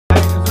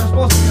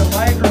supposed to be a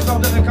light or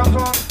something that comes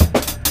on?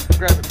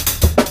 Grab it.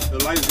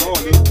 The light's on,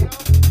 dude.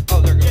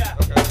 Oh, there it goes. Yeah.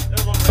 Okay.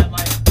 There's one red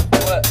light.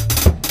 What?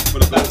 For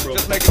the GoPro.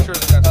 Just making sure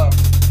that that's on.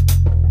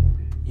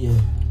 Yeah.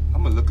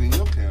 I'm gonna look in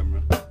your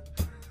camera.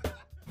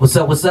 What's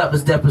up, what's up?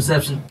 It's Depth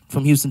Perception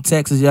from Houston,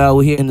 Texas, y'all.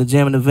 We're here in the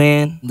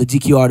JAMINTHEVAN, the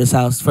GQ Artist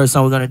House. First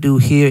song we're gonna do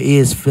here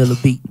is Feel a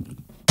Beat.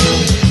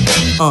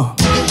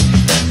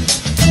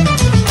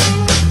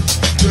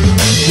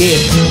 Yeah.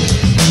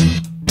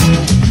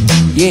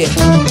 Yeah.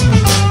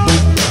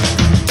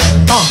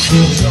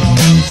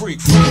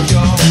 Freak, freak,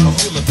 y'all. I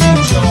feel a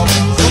beat, y'all.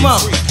 Come on.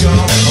 Freak, y'all.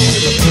 I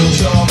feel a beat,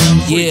 y'all.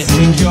 Yeah.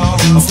 Freak, y'all.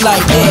 It's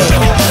like that.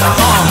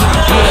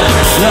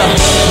 Yeah.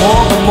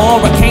 More and more,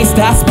 I can't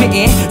stop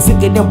spitting.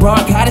 Sicker than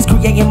bronchitis,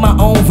 creating my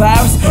own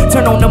virus.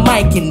 Turn on the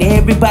mic and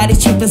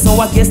everybody's tripping, so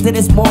I guess that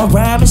it's more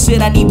rhyming.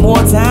 Shit, I need more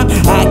time.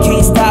 I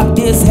can't stop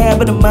this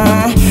habit of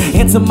mine.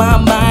 Into my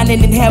mind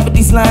and inhabit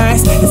these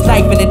lines. It's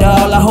life in it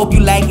all. I hope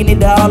you liking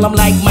it all. I'm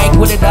like Mike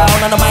with it all.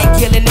 On the mic,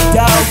 killing it,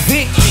 dog.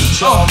 Big.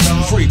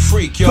 Freak,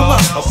 freak, y'all.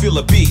 I feel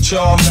a beat,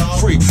 y'all.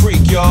 Freak,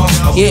 freak, y'all.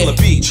 I feel a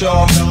beat,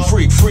 y'all.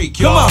 Freak, freak,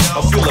 y'all.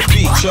 I feel a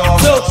beat, y'all.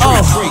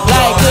 Freak, freak,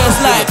 like this,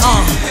 like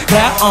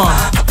clap,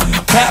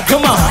 clap,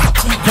 come on,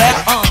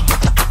 clap, I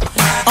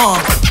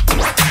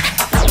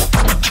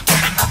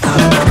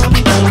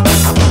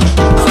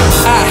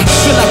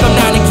feel like I'm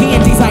 9 again,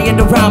 desire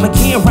to rhyme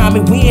again, rhyme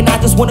and win.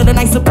 I just wanted a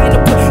nice pen to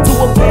put to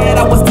a bed.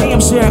 I was damn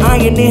sure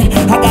ironing.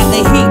 I got the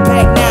heat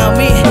back now,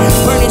 man.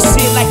 Burning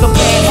shit like a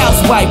bad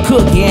housewife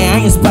cook. Yeah, I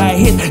inspire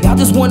hits. Y'all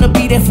just wanna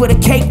be there for the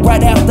cake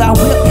right after I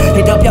whip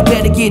it up. Y'all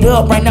better get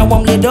up. Right now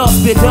I'm lit up,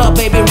 spit up,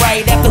 baby.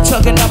 Right after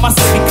chugging up my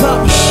sippy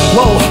cup.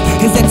 Whoa,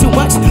 is that too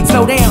much?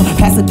 Slow down.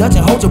 Pass the Dutch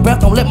and hold your breath.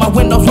 Don't let my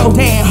window slow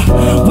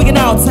down. We can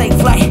all take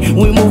flight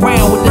when we move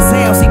around with the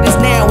sound. See this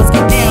now, let's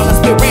get down. Let's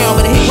spit round,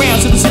 but hit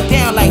round, shut the shit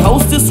down like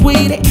hostess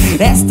sweetie.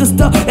 That's the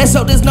stuff that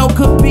show there's no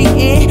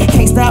competing.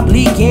 Can't stop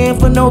leaking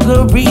for no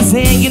good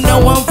reason. You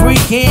know I'm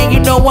freaking, you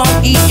know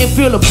I'm eating.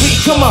 Feel a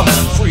beat, come on.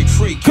 Freak,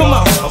 freak, come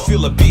on. I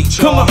feel a beat,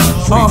 come y'all.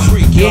 on.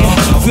 Freak, freak, y'all. Yeah,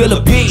 I feel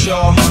a beat,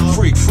 y'all.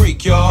 Freak,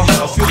 freak, y'all.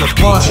 I feel a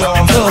beat,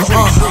 y'all.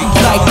 Freak, freak,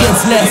 like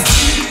this, let's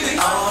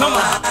come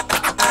on.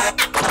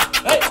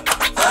 Hey.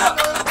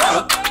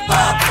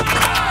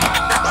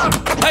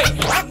 Hey.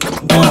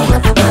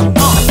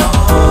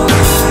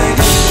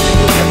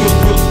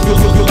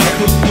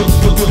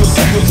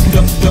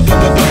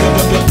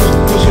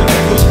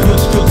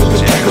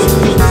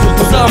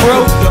 What's up, bro?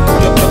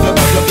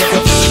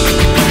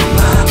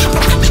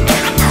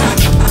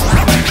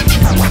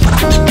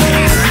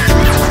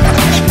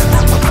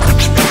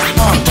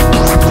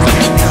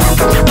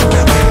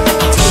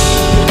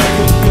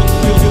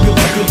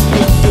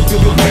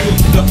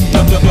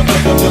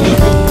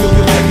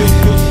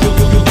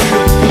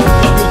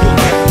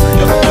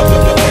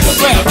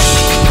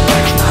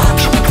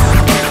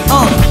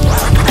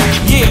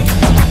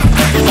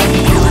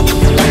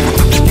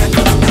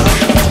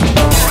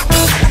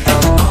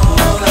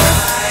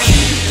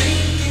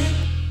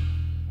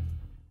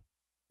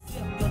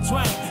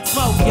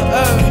 Smoke your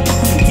herb,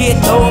 get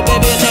low,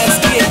 baby, let's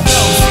get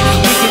low.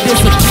 We can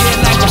disappear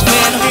like a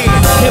phantom.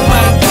 It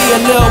might be a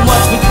little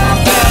much, but you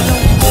can.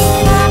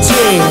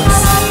 Cheers,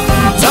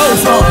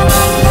 toast on,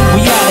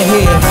 we outta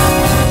here.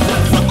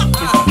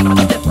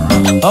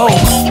 Oh,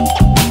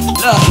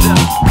 look,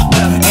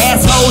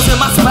 assholes in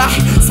my spot,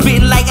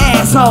 spitting like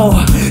asshole.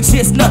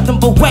 Shit's nothing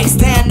but waste,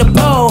 down the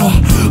bowl.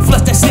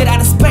 Flush that shit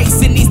out of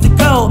space, it needs to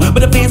go.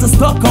 But the fans are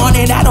stuck on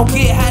it, I don't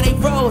care how they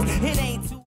roll.